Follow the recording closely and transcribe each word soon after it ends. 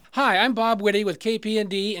Hi, I'm Bob Whitty with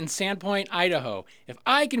KPND in Sandpoint, Idaho. If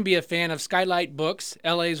I can be a fan of Skylight Books,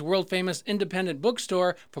 LA's world-famous independent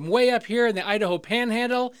bookstore, from way up here in the Idaho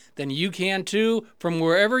Panhandle, then you can too, from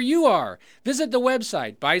wherever you are. Visit the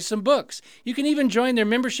website, buy some books. You can even join their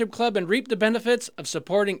membership club and reap the benefits of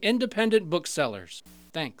supporting independent booksellers.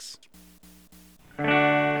 Thanks.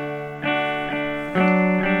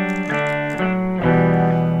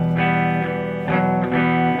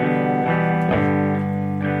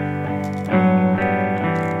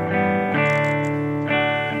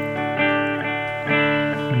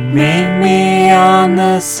 Meet me on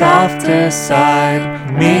the softer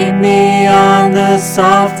side. Meet me on the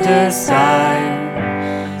softer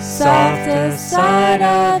side. Softer side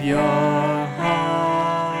of your heart.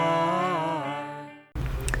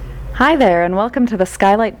 Hi there, and welcome to the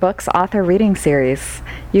Skylight Books Author Reading Series.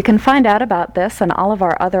 You can find out about this and all of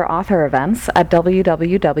our other author events at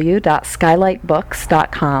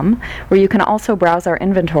www.skylightbooks.com, where you can also browse our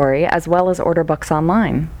inventory as well as order books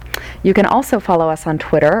online. You can also follow us on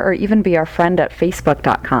Twitter or even be our friend at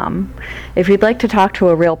facebook.com. If you'd like to talk to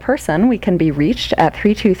a real person, we can be reached at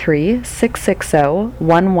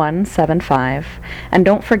 323-660-1175. And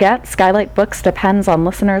don't forget, Skylight Books depends on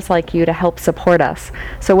listeners like you to help support us.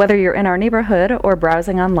 So whether you're in our neighborhood or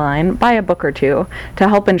browsing online, buy a book or two to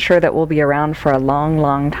help ensure that we'll be around for a long,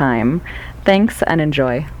 long time. Thanks and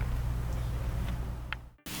enjoy.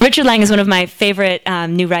 Richard Lange is one of my favorite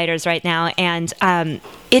new writers right now, and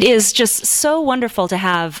it is just so wonderful to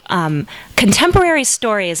have contemporary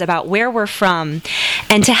stories about where we're from,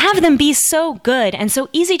 and to have them be so good and so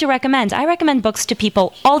easy to recommend. I recommend books to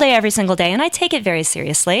people all day, every single day, and I take it very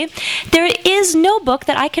seriously. There is no book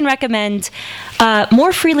that I can recommend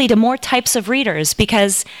more freely to more types of readers,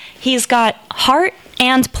 because he's got heart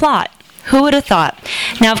and plot. Who would have thought?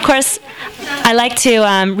 Now, of course, I like to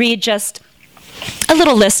read just a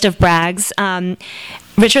little list of brags.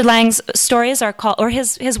 Richard Lange's stories are called, or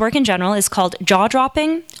his work in general is called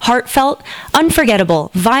jaw-dropping, heartfelt, unforgettable,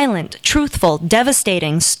 violent, truthful,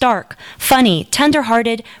 devastating, stark, funny,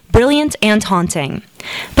 tender-hearted, brilliant, and haunting.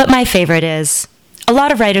 But my favorite is, a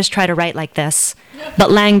lot of writers try to write like this, but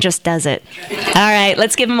Lange just does it. All right,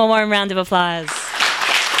 let's give him a warm round of applause.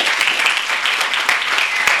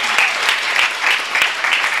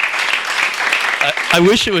 I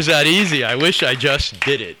wish it was that easy. I wish I just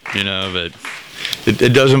did it, but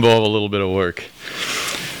it does involve a little bit of work.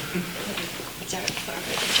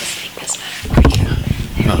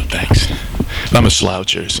 Oh, thanks. I'm a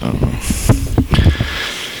sloucher, so.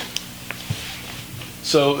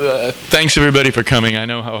 So thanks everybody for coming. I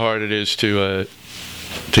know how hard it is to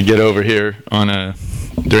get over here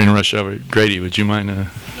during rush hour. Grady, would you mind?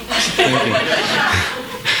 Thank you.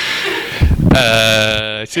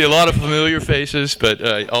 I see a lot of familiar faces, but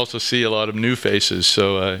I also see a lot of new faces.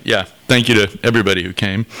 So, thank you to everybody who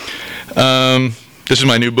came. This is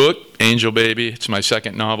my new book, Angel Baby. It's my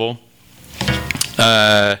second novel.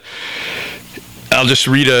 I'll just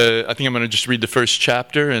read I think I'm going to just read the first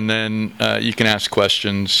chapter, and then you can ask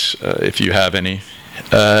questions if you have any.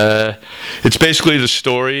 It's basically the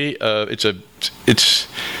story of, it's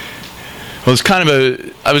kind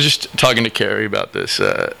of I was just talking to Carrie about this.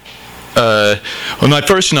 Well, my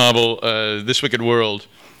first novel, This Wicked World,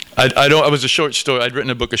 I was a short story. I'd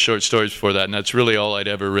written a book of short stories before that, and that's really all I'd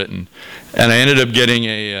ever written. And I ended up getting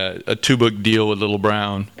a 2-book deal with Little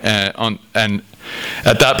Brown, and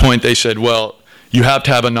at that point they said, well, you have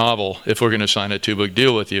to have a novel if we're going to sign a 2-book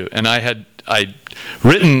deal with you. And I'd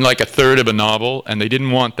written like a third of a novel, and they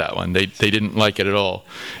didn't want that one. They didn't like it at all.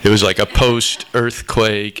 It was like a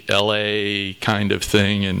post-earthquake LA kind of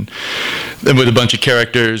thing, and with a bunch of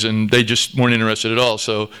characters, and they just weren't interested at all.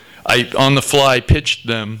 So I, on the fly, pitched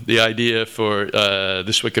them the idea for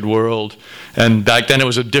This Wicked World, and back then it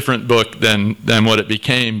was a different book than what it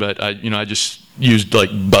became. But I just used like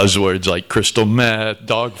buzzwords like crystal meth,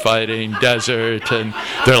 dogfighting, desert, and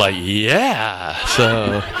they're like, yeah.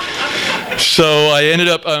 So I ended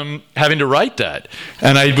up having to write that,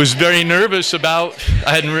 and I was very nervous about.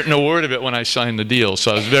 I hadn't written a word of it when I signed the deal,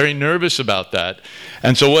 so I was very nervous about that.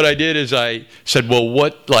 And so what I did is I said, well,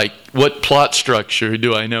 what plot structure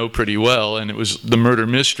do I know pretty well? And it was the murder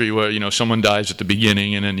mystery, where someone dies at the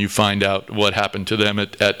beginning, and then you find out what happened to them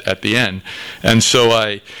at the end. And so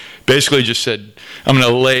I basically just said, I'm going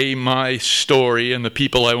to lay my story and the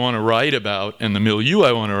people I want to write about and the milieu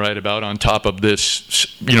I want to write about on top of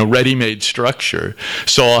this, ready-made structure.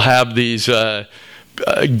 So I'll have these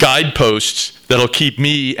guideposts that'll keep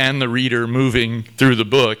me and the reader moving through the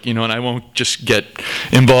book, and I won't just get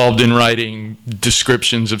involved in writing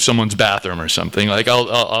descriptions of someone's bathroom or something. Like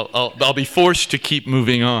I'll be forced to keep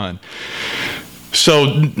moving on. So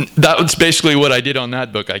that was basically what I did on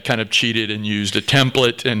that book. I kind of cheated and used a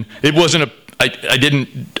template, and it wasn't I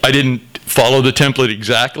didn't follow the template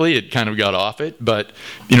exactly. It kind of got off it, but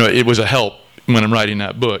it was a help when I'm writing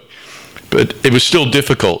that book. But it was still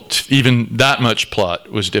difficult. Even that much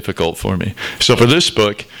plot was difficult for me. So for this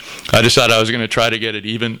book, I decided I was going to try to get it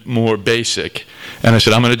even more basic. And I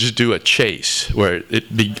said, I'm going to just do a chase, where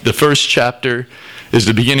the first chapter is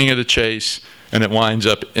the beginning of the chase, and it winds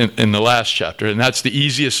up in the last chapter. And that's the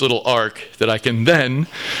easiest little arc that I can then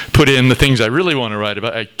put in the things I really want to write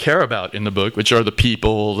about, I care about in the book, which are the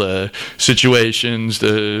people, the situations,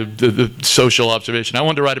 the social observation. I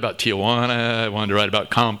wanted to write about Tijuana. I wanted to write about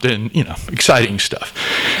Compton, exciting stuff.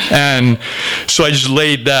 And so I just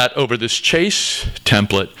laid that over this chase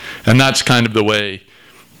template, and that's kind of the way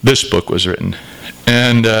this book was written.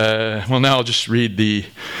 And now I'll just read the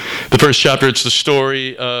first chapter. It's the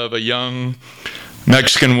story of a young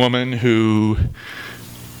Mexican woman who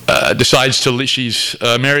decides to leave. She's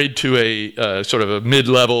married to a sort of a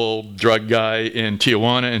mid-level drug guy in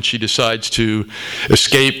Tijuana, and she decides to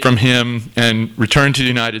escape from him and return to the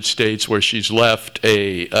United States, where she's left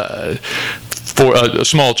a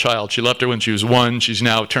small child. She left her when she was 1. She's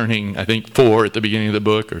now turning, I think, 4 at the beginning of the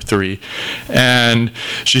book, or 3. And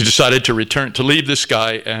she's decided to leave this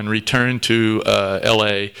guy and return to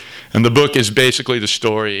L.A. And the book is basically the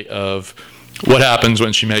story of what happens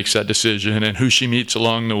when she makes that decision and who she meets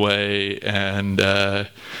along the way. And,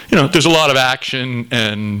 there's a lot of action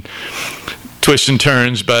and twists and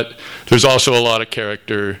turns, but there's also a lot of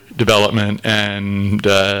character development and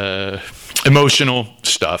emotional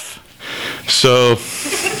stuff. So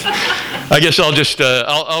I guess I'll just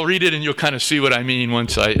I'll read it, and you'll kind of see what I mean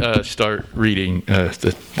once I start reading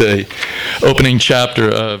the opening chapter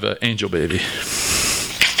of Angel Baby.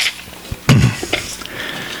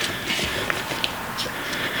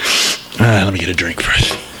 Let me get a drink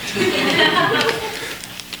first.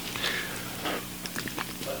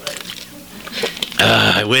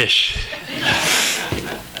 I wish.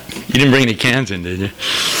 You didn't bring any cans in, did you?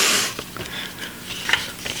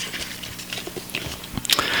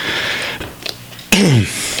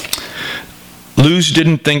 Luz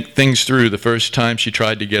didn't think things through the first time she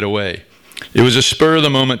tried to get away. It was a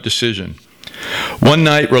spur-of-the-moment decision. One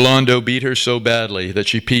night, Rolando beat her so badly that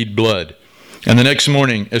she peed blood. And the next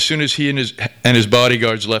morning, as soon as he and his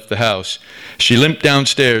bodyguards left the house, she limped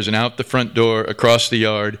downstairs and out the front door, across the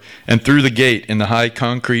yard, and through the gate in the high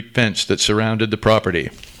concrete fence that surrounded the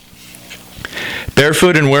property.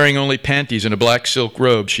 Barefoot and wearing only panties and a black silk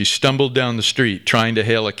robe, she stumbled down the street, trying to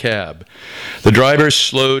hail a cab. The drivers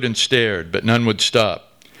slowed and stared, but none would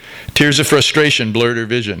stop. Tears of frustration blurred her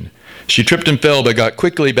vision. She tripped and fell, but got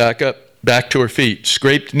quickly back to her feet.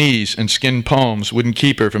 Scraped knees and skinned palms wouldn't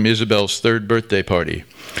keep her from Isabel's 3rd birthday party.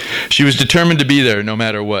 She was determined to be there no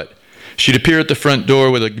matter what. She'd appear at the front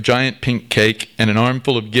door with a giant pink cake and an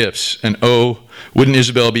armful of gifts, and oh, wouldn't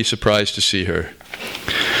Isabel be surprised to see her.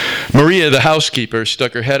 Maria, the housekeeper,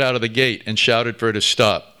 stuck her head out of the gate and shouted for her to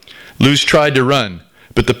stop. Luz tried to run,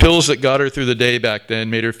 but the pills that got her through the day back then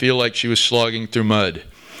made her feel like she was slogging through mud.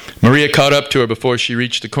 Maria caught up to her before she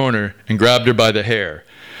reached the corner and grabbed her by the hair.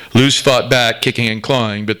 Luz fought back, kicking and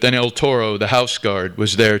clawing, but then El Toro, the house guard,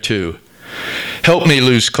 was there too. "Help me,"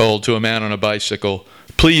 Luz called to a man on a bicycle,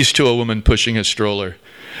 "please," to a woman pushing a stroller.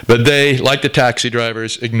 But they, like the taxi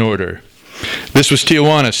drivers, ignored her. This was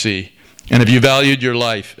Tijuana, see, and if you valued your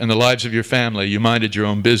life and the lives of your family, you minded your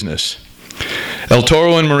own business. El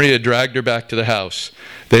Toro and Maria dragged her back to the house.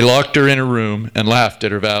 They locked her in a room and laughed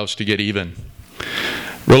at her vows to get even.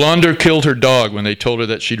 Rolando killed her dog when they told her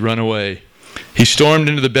that she'd run away. He stormed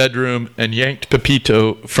into the bedroom and yanked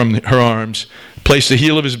Pepito from her arms, placed the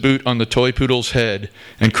heel of his boot on the toy poodle's head,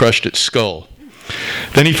 and crushed its skull.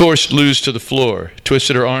 Then he forced Luz to the floor,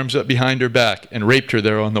 twisted her arms up behind her back, and raped her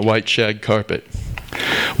there on the white shag carpet.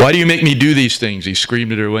 "Why do you make me do these things?" he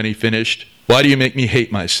screamed at her when he finished. "Why do you make me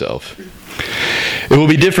hate myself?" It will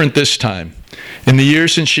be different this time. In the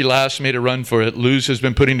years since she last made a run for it, Luz has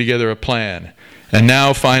been putting together a plan, and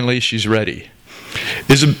now, finally, she's ready.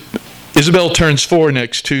 Isabel turns 4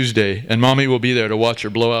 next Tuesday, and Mommy will be there to watch her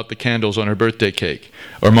blow out the candles on her birthday cake,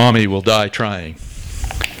 or Mommy will die trying.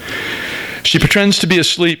 She pretends to be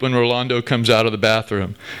asleep when Rolando comes out of the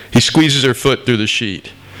bathroom. He squeezes her foot through the sheet.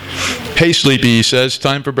 "Hey, Sleepy," he says,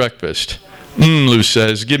 "time for breakfast." Luz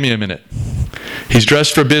says, "give me a minute." He's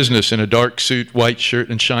dressed for business in a dark suit, white shirt,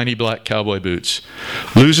 and shiny black cowboy boots.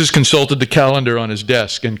 Luz has consulted the calendar on his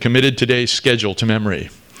desk and committed today's schedule to memory.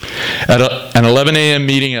 At an 11 a.m.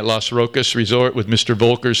 meeting at Las Rocas Resort with Mr.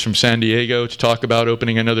 Volkers from San Diego to talk about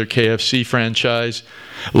opening another KFC franchise.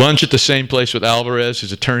 Lunch at the same place with Alvarez,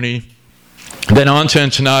 his attorney. Then on to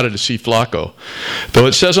Ensenada to see Flaco. Though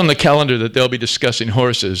it says on the calendar that they'll be discussing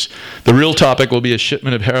horses, the real topic will be a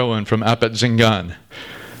shipment of heroin from Apatzingan.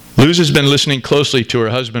 Luz has been listening closely to her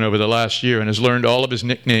husband over the last year and has learned all of his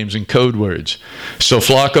nicknames and code words. So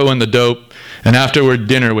Flaco and the dope, and afterward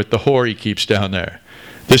dinner with the whore he keeps down there.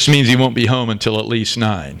 This means he won't be home until at least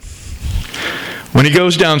 9. When he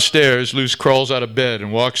goes downstairs, Luz crawls out of bed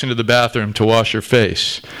and walks into the bathroom to wash her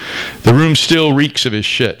face. The room still reeks of his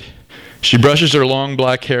shit. She brushes her long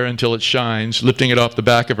black hair until it shines, lifting it off the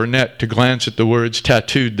back of her neck to glance at the words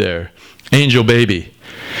tattooed there. Angel Baby.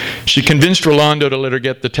 She convinced Rolando to let her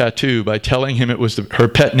get the tattoo by telling him it was her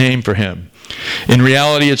pet name for him. In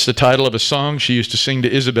reality, it's the title of a song she used to sing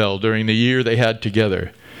to Isabel during the year they had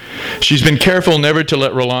together. She's been careful never to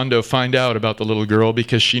let Rolando find out about the little girl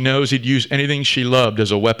because she knows he'd use anything she loved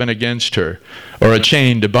as a weapon against her, or a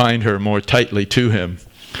chain to bind her more tightly to him.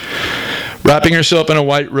 Wrapping herself in a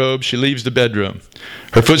white robe, she leaves the bedroom.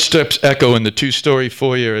 Her footsteps echo in the 2-story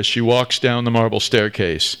foyer as she walks down the marble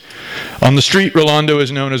staircase. On the street, Rolando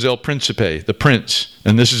is known as El Principe, the Prince,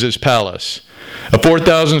 and this is his palace. A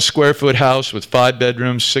 4,000 square foot house with 5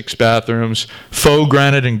 bedrooms, 6 bathrooms, faux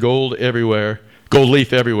granite and gold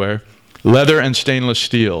leaf everywhere, leather and stainless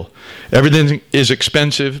steel. Everything is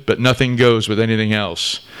expensive, but nothing goes with anything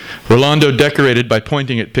else. Rolando decorated by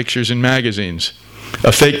pointing at pictures in magazines.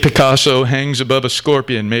 A fake Picasso hangs above a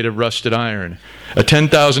scorpion made of rusted iron. A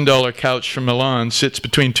 $10,000 couch from Milan sits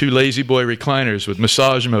between 2 lazy boy recliners with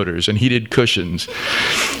massage motors and heated cushions.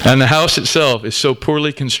 And the house itself is so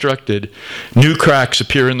poorly constructed, new cracks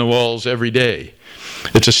appear in the walls every day.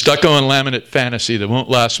 It's a stucco and laminate fantasy that won't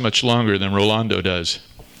last much longer than Rolando does.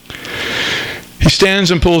 He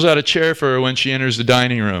stands and pulls out a chair for her when she enters the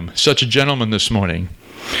dining room. Such a gentleman this morning.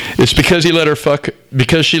 It's because she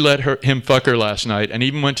let him fuck her last night and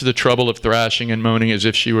even went to the trouble of thrashing and moaning as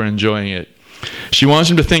if she were enjoying it. She wants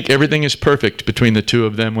him to think everything is perfect between the two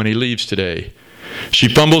of them when he leaves today. She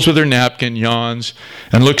fumbles with her napkin, yawns,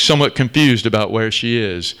 and looks somewhat confused about where she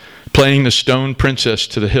is, playing the stone princess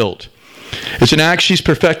to the hilt. It's an act she's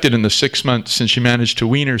perfected in the 6 months since she managed to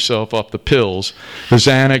wean herself off the pills, the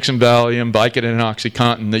Xanax and Valium, Vicodin and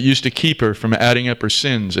OxyContin that used to keep her from adding up her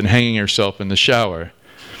sins and hanging herself in the shower.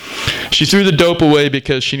 She threw the dope away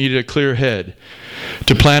because she needed a clear head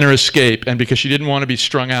to plan her escape and because she didn't want to be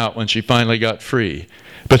strung out when she finally got free.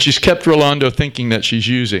 But she's kept Rolando thinking that she's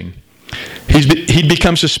using. He'd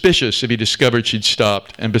become suspicious if he discovered she'd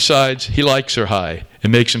stopped, and besides, he likes her high. It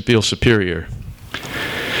makes him feel superior.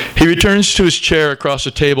 He returns to his chair across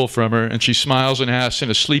the table from her, and she smiles and asks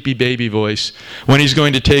in a sleepy baby voice when he's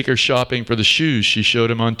going to take her shopping for the shoes she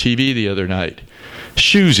showed him on TV the other night.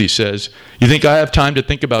 Shoes, he says. You think I have time to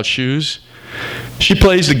think about shoes? She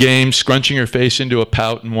plays the game, scrunching her face into a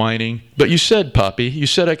pout and whining. But you said, Poppy, you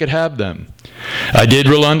said I could have them. I did,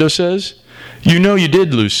 Rolando says. You know you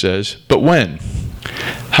did, Luz says. But when?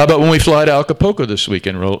 How about when we fly to Acapulco this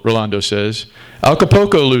weekend, Rolando says.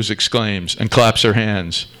 Acapulco, Luz exclaims and claps her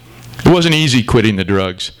hands. It wasn't easy quitting the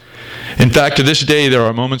drugs. In fact, to this day, there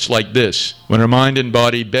are moments like this, when her mind and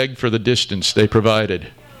body beg for the distance they provided.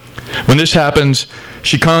 When this happens,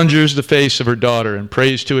 she conjures the face of her daughter and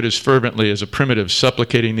prays to it as fervently as a primitive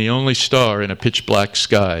supplicating the only star in a pitch-black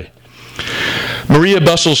sky. Maria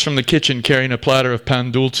bustles from the kitchen carrying a platter of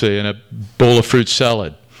pan dulce and a bowl of fruit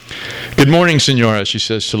salad. Good morning, Senora, she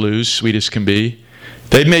says to Luz, sweet as can be.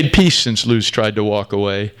 They've made peace since Luz tried to walk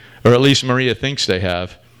away, or at least Maria thinks they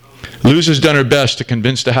have. Luz has done her best to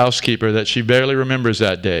convince the housekeeper that she barely remembers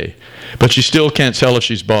that day, but she still can't tell if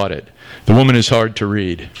she's bought it. The woman is hard to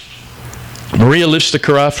read. Maria lifts the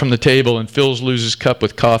carafe from the table and fills Luz's cup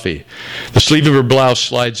with coffee. The sleeve of her blouse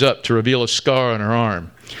slides up to reveal a scar on her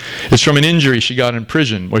arm. It's from an injury she got in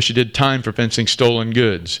prison, where she did time for fencing stolen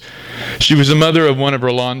goods. She was the mother of one of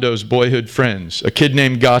Rolando's boyhood friends, a kid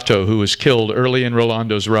named Gato, who was killed early in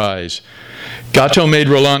Rolando's rise. Gato made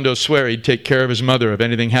Rolando swear he'd take care of his mother if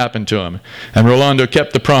anything happened to him, and Rolando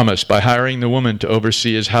kept the promise by hiring the woman to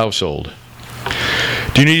oversee his household.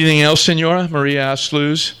 Do you need anything else, Senora? Maria asks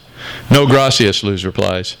Luz. No, gracias, Luz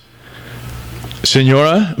replies.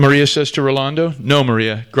 Senora? Maria says to Rolando. No,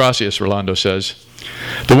 Maria. Gracias, Rolando says.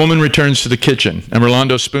 The woman returns to the kitchen, and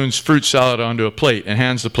Rolando spoons fruit salad onto a plate and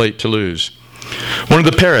hands the plate to Luz. One of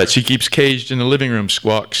the parrots he keeps caged in the living room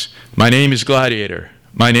squawks, My name is Gladiator.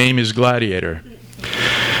 My name is Gladiator.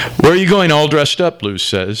 Where are you going all dressed up, Luz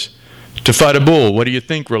says. To fight a bull. What do you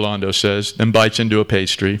think, Rolando says, then bites into a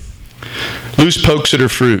pastry. Luz pokes at her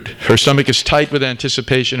fruit. Her stomach is tight with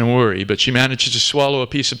anticipation and worry, but she manages to swallow a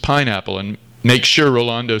piece of pineapple and makes sure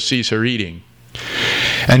Rolando sees her eating.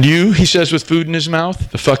 And you, he says with food in his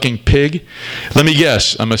mouth, the fucking pig. Let me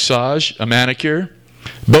guess, a massage, a manicure?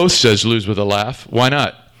 Both, says Luz with a laugh. Why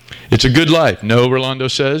not? It's a good life. No, Rolando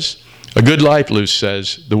says. A good life, Luz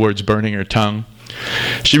says, the words burning her tongue.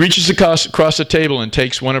 She reaches across the table and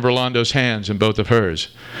takes one of Rolando's hands in both of hers.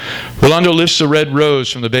 Rolando lifts a red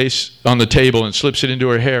rose from the base on the table and slips it into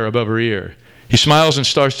her hair above her ear. He smiles and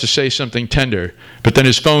starts to say something tender, but then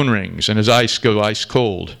his phone rings and his eyes go ice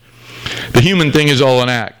cold. The human thing is all an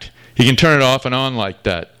act. He can turn it off and on like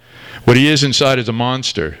that. What he is inside is a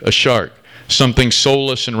monster, a shark, something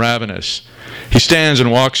soulless and ravenous. He stands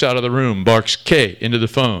and walks out of the room, barks K into the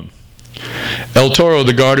phone. El Toro,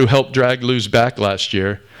 the guard who helped drag Luz back last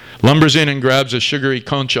year, lumbers in and grabs a sugary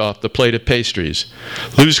concha off the plate of pastries.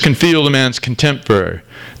 Luz can feel the man's contempt for her.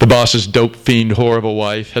 The boss's dope fiend whore of a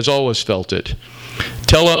wife has always felt it.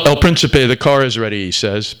 Tell El Principe the car is ready, he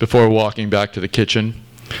says, before walking back to the kitchen.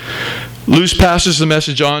 Luz passes the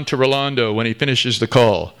message on to Rolando when he finishes the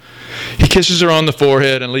call. He kisses her on the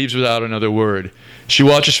forehead and leaves without another word. She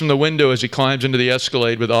watches from the window as he climbs into the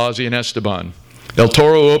Escalade with Ozzy and Esteban. El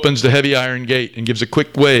Toro opens the heavy iron gate and gives a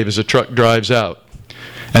quick wave as the truck drives out.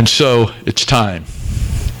 And so, it's time.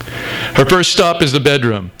 Her first stop is the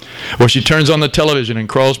bedroom, where she turns on the television and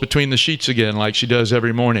crawls between the sheets again like she does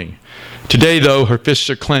every morning. Today, though, her fists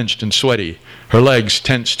are clenched and sweaty, her legs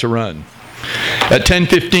tense to run. At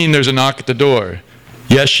 10:15, there's a knock at the door.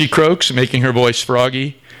 Yes, she croaks, making her voice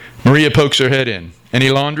froggy. Maria pokes her head in. Any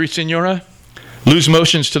laundry, senora? Luz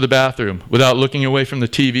motions to the bathroom without looking away from the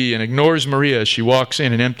TV and ignores Maria as she walks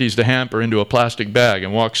in and empties the hamper into a plastic bag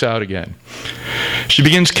and walks out again. She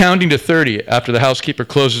begins counting to 30 after the housekeeper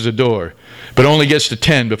closes the door, but only gets to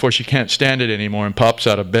 10 before she can't stand it anymore and pops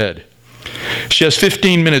out of bed. She has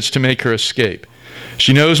 15 minutes to make her escape.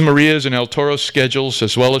 She knows Maria's and El Toro's schedules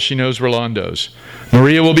as well as she knows Rolando's.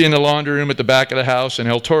 Maria will be in the laundry room at the back of the house, and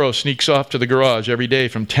El Toro sneaks off to the garage every day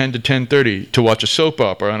from 10 to 10:30 to watch a soap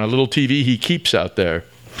opera on a little TV he keeps out there.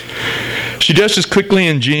 She dresses quickly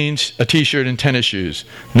in jeans, a t-shirt, and tennis shoes.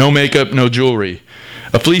 No makeup, no jewelry.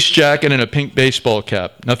 A fleece jacket and a pink baseball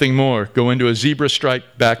cap. Nothing more. Go into a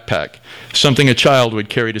zebra-striped backpack, something a child would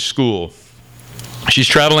carry to school. She's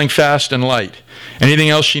traveling fast and light. Anything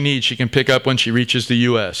else she needs she can pick up when she reaches the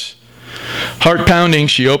U.S. Heart pounding,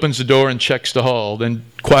 she opens the door and checks the hall, then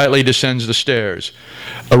quietly descends the stairs.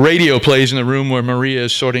 A radio plays in the room where Maria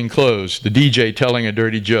is sorting clothes, the DJ telling a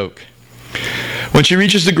dirty joke. When she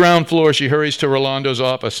reaches the ground floor, she hurries to Rolando's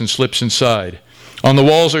office and slips inside. On the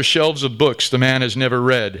walls are shelves of books the man has never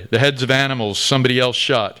read, the heads of animals somebody else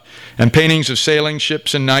shot, and paintings of sailing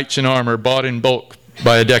ships and knights in armor bought in bulk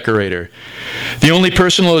by a decorator. The only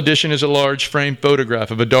personal addition is a large framed photograph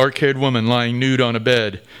of a dark-haired woman lying nude on a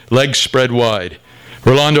bed, legs spread wide.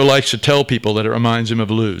 Rolando likes to tell people that it reminds him of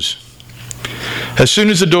Luz. As soon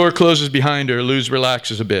as the door closes behind her, Luz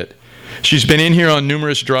relaxes a bit. She's been in here on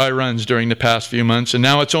numerous dry runs during the past few months, and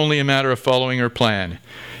now it's only a matter of following her plan.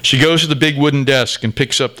 She goes to the big wooden desk and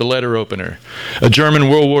picks up the letter opener, a German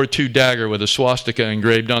World War II dagger with a swastika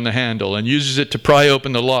engraved on the handle, and uses it to pry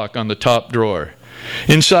open the lock on the top drawer.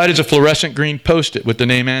 Inside is a fluorescent green post-it with the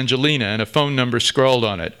name Angelina and a phone number scrawled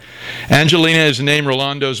on it. Angelina is the name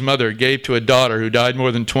Rolando's mother gave to a daughter who died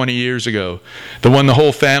more than 20 years ago, the one the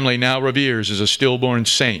whole family now reveres as a stillborn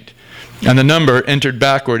saint. And the number, entered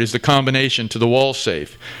backward, is the combination to the wall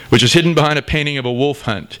safe, which is hidden behind a painting of a wolf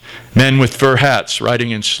hunt, men with fur hats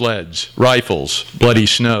riding in sleds, rifles, bloody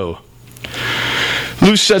snow.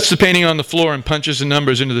 Luz sets the painting on the floor and punches the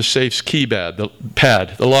numbers into the safe's keypad.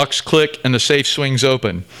 The locks click and the safe swings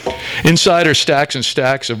open. Inside are stacks and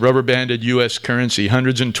stacks of rubber-banded U.S. currency,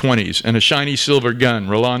 hundreds and twenties, and a shiny silver gun,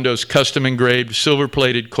 Rolando's custom-engraved,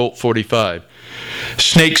 silver-plated Colt 45.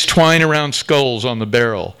 Snakes twine around skulls on the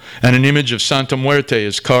barrel, and an image of Santa Muerte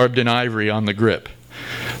is carved in ivory on the grip.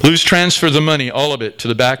 Luz transfers the money, all of it, to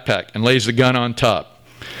the backpack and lays the gun on top.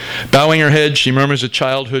 Bowing her head, she murmurs a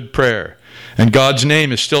childhood prayer, and God's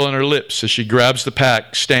name is still on her lips as she grabs the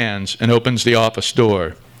pack, stands, and opens the office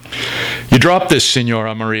door. You dropped this,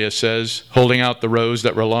 Senora, Maria says, holding out the rose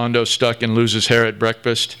that Rolando stuck in Luz's hair at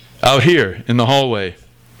breakfast. Out here, in the hallway.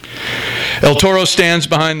 El Toro stands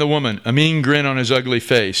behind the woman, a mean grin on his ugly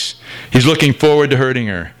face. He's looking forward to hurting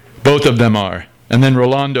her. Both of them are. And then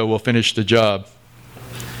Rolando will finish the job.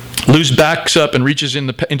 Luz backs up and reaches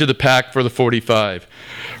into the pack for the 45.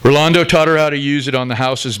 Rolando taught her how to use it on the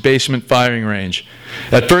house's basement firing range.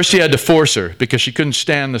 At first he had to force her because she couldn't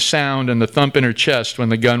stand the sound and the thump in her chest when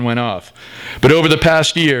the gun went off. But over the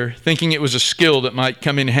past year, thinking it was a skill that might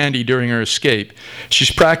come in handy during her escape,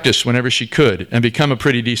 she's practiced whenever she could and become a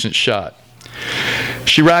pretty decent shot.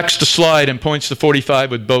 She racks the slide and points the .45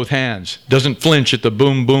 with both hands. Doesn't flinch at the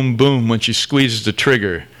boom, boom, boom when she squeezes the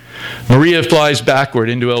trigger. Maria flies backward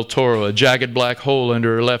into El Toro, a jagged black hole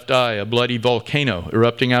under her left eye, a bloody volcano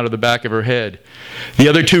erupting out of the back of her head. The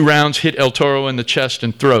other 2 rounds hit El Toro in the chest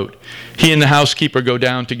and throat. He and the housekeeper go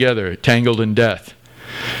down together, tangled in death.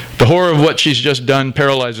 The horror of what she's just done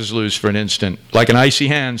paralyzes Luz for an instant, like an icy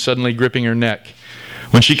hand suddenly gripping her neck.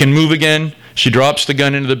 When she can move again, she drops the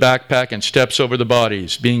gun into the backpack and steps over the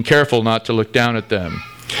bodies, being careful not to look down at them.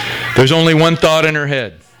 There's only one thought in her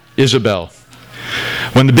head: Isabel.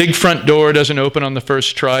 When the big front door doesn't open on the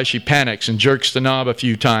first try, she panics and jerks the knob a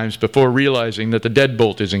few times before realizing that the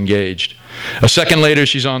deadbolt is engaged. A second later,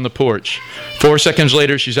 she's on the porch. 4 seconds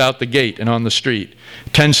later, she's out the gate and on the street.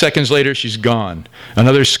 10 seconds later, she's gone.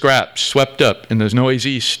 Another scrap swept up in the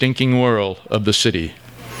noisy, stinking whirl of the city.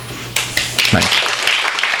 Thanks.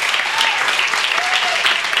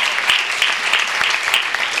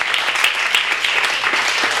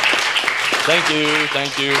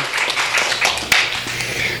 Thank you.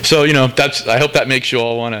 So, I hope that makes you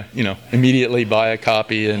all want to, immediately buy a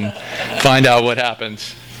copy and find out what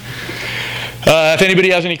happens. If anybody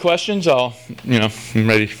has any questions, I'm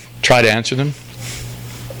ready to try to answer them.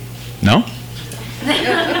 No?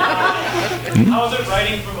 How is it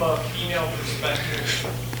writing from a female perspective?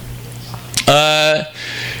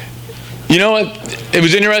 It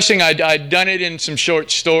was interesting. I'd done it in some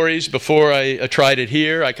short stories before I tried it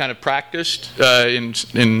here. I kind of practiced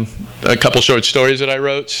in a couple short stories that I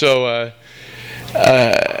wrote. So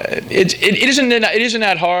it isn't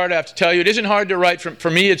that hard. I have to tell you, it isn't hard to write from. For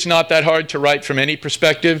me, it's not that hard to write from any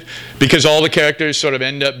perspective because all the characters sort of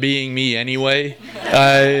end up being me anyway.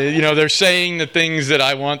 They're saying the things that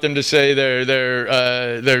I want them to say.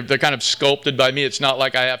 They're kind of sculpted by me. It's not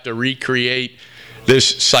like I have to recreate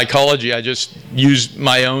this psychology. I just use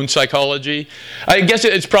my own psychology. I guess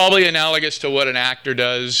it's probably analogous to what an actor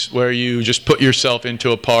does, where you just put yourself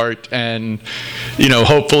into a part and,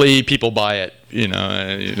 hopefully people buy it.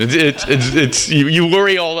 It's you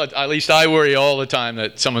worry at least I worry all the time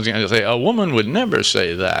that someone's going to say, a woman would never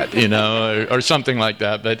say that, or something like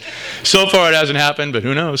that. But so far it hasn't happened, but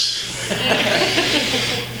who knows?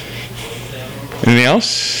 Anything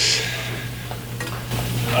else?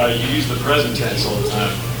 You use the present tense all the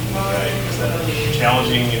time, right? Is that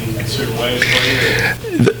challenging in certain ways for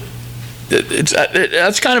you?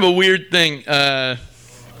 That's kind of a weird thing.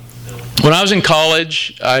 When I was in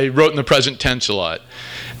college, I wrote in the present tense a lot.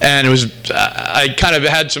 And I kind of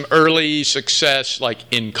had some early success, like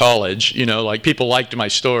in college, like people liked my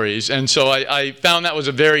stories. And so I found that was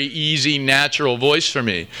a very easy, natural voice for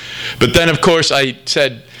me. But then, of course, I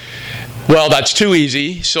said, well, that's too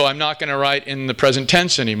easy, so I'm not going to write in the present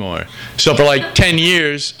tense anymore. So for like 10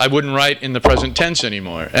 years, I wouldn't write in the present tense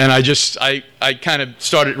anymore. And I kind of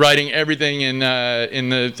started writing everything I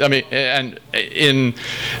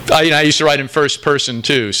used to write in first person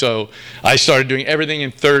too. So I started doing everything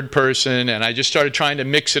in third person, and I just started trying to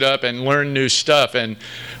mix it up and learn new stuff. And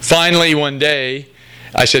finally one day,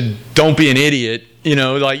 I said, don't be an idiot.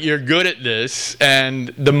 You're good at this. And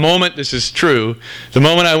the moment this is true, the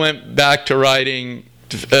moment I went back to writing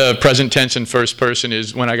present tense in first person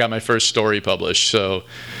is when I got my first story published. So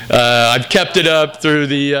I've kept it up through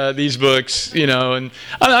these books, and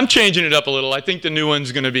I'm changing it up a little. I think the new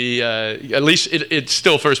one's going to be at least it's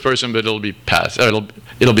still first person, but it'll be past. It'll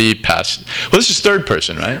be past. Well, this is third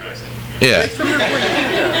person, right? Yeah.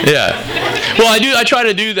 Yeah. Well, I try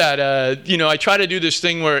to do that. I try to do this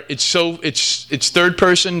thing where it's third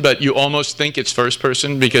person, but you almost think it's first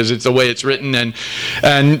person because it's the way it's written, and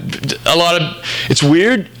it's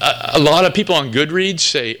weird. A lot of people on Goodreads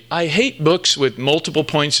say, I hate books with multiple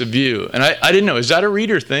points of view, and I didn't know, is that a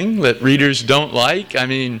reader thing that readers don't like? I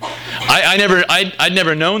mean, I'd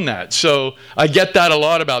never known that, so I get that a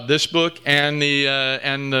lot about this book and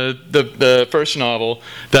the first novel,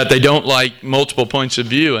 that they don't like multiple points of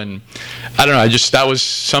view. And I don't know, that was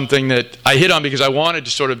something that I hit on because I wanted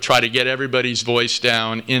to sort of try to get everybody's voice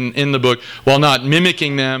down in the book while not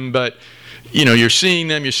mimicking them, but you're seeing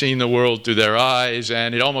them, you're seeing the world through their eyes,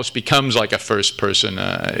 and it almost becomes like a first person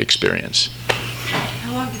experience.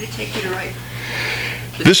 How long did it take you to write?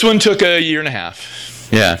 This one took a year and a half.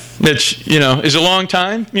 Yeah, which is a long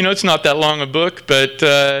time. It's not that long a book, but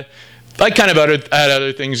I kind of had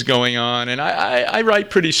other things going on, and I write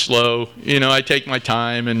pretty slow. I take my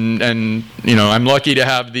time, and I'm lucky to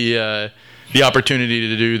have the opportunity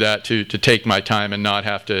to do that, to take my time and not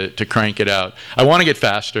have to crank it out. I want to get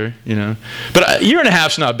faster, but a year and a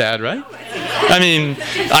half's not bad, right? I mean,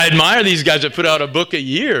 I admire these guys that put out a book a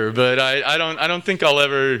year, but I don't think I'll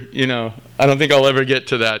ever get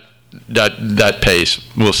to that pace.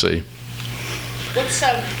 We'll see. What's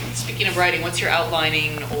speaking of writing? What's your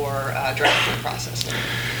outlining or drafting process like?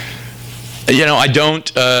 I don't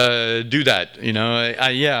do that.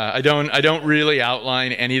 I don't really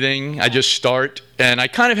outline anything. I just start, and I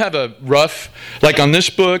kind of have a rough. Like on this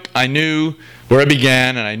book, I knew where I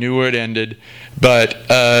began and I knew where it ended, but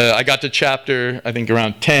I got to chapter, I think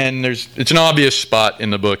around 10. It's an obvious spot in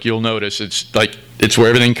the book. You'll notice it's where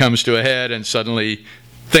everything comes to a head, and suddenly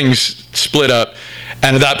things split up.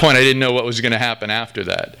 And at that point, I didn't know what was going to happen after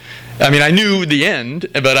that. I mean, I knew the end,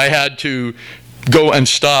 but I had to go and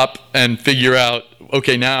stop and figure out,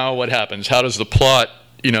 okay, now what happens? How does the plot,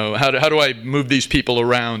 how do I move these people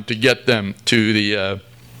around to get them to the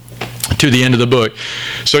end of the book?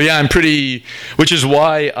 So yeah, which is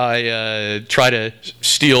why I try to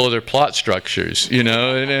steal other plot structures,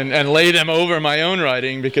 and lay them over my own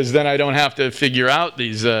writing, because then I don't have to figure out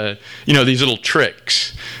these, these little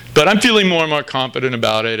tricks. But I'm feeling more and more confident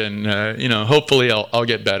about it, and hopefully I'll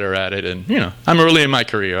get better at it. And I'm early in my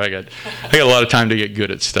career. I got a lot of time to get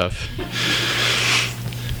good at stuff.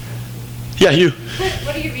 Yeah, you.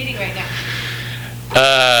 What are you reading right now?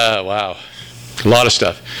 Wow, a lot of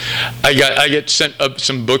stuff. I get sent up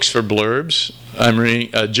some books for blurbs. I'm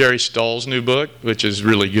reading Jerry Stahl's new book, which is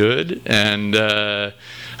really good, and I'm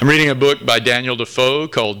reading a book by Daniel Defoe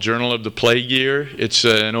called Journal of the Plague Year. It's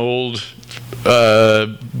an old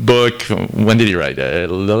book. When did he write?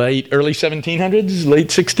 Early 1700s, late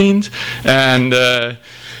 16s, and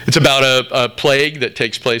it's about a plague that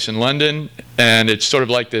takes place in London, and it's sort of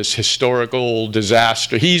like this historical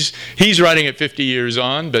disaster. He's writing it 50 years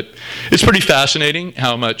on, but it's pretty fascinating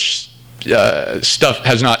how much stuff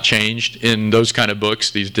has not changed in those kind of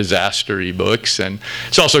books, these disaster-y books, and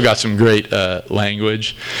it's also got some great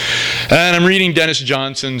language. And I'm reading Dennis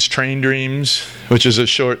Johnson's Train Dreams, which is a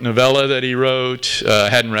short novella that he wrote.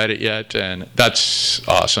 I hadn't read it yet, and that's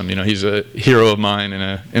awesome. He's a hero of mine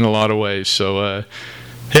in a lot of ways. So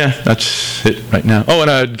yeah, that's it right now. Oh,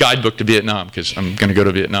 and a guidebook to Vietnam, because I'm going to go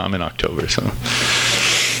to Vietnam in October. So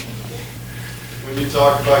when you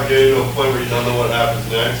talk about getting to a point where you don't know what happens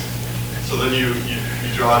next, so then you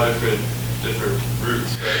draw different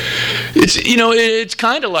routes. Right? It's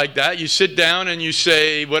kind of like that. You sit down and you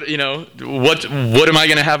say, what am I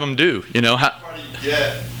going to have them do? How do you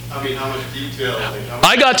get? I mean, how much detail?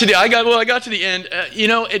 I got to the end.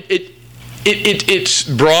 It's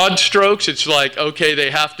broad strokes. It's like, okay,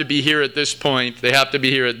 they have to be here at this point. They have to be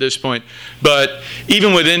here at this point. But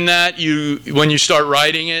even within that, when you start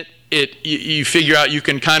writing it, you figure out you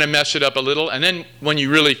can kind of mess it up a little, and then when you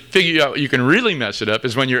really figure out you can really mess it up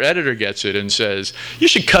is when your editor gets it and says, you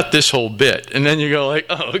should cut this whole bit. And then you go like,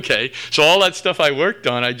 oh, okay. So all that stuff I worked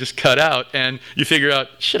on, I just cut out, and you figure out,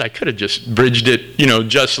 shit, I could have just bridged it,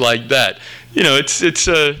 just like that. It's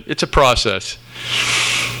a process.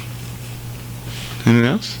 Anything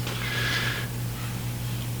else?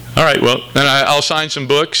 All right, well, then I'll sign some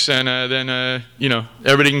books, and then,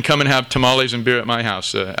 everybody can come and have tamales and beer at my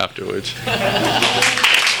house afterwards.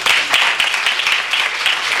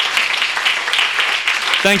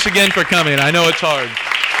 Thanks again for coming. I know it's hard.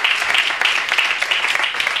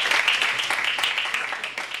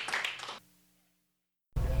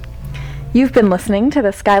 You've been listening to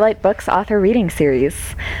the Skylight Books Author Reading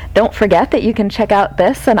Series. Don't forget that you can check out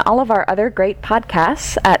this and all of our other great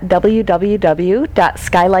podcasts at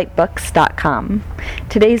www.skylightbooks.com.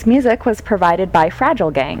 Today's music was provided by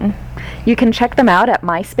Fragile Gang. You can check them out at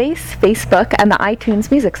MySpace, Facebook, and the iTunes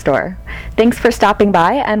Music Store. Thanks for stopping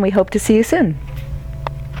by, and we hope to see you soon.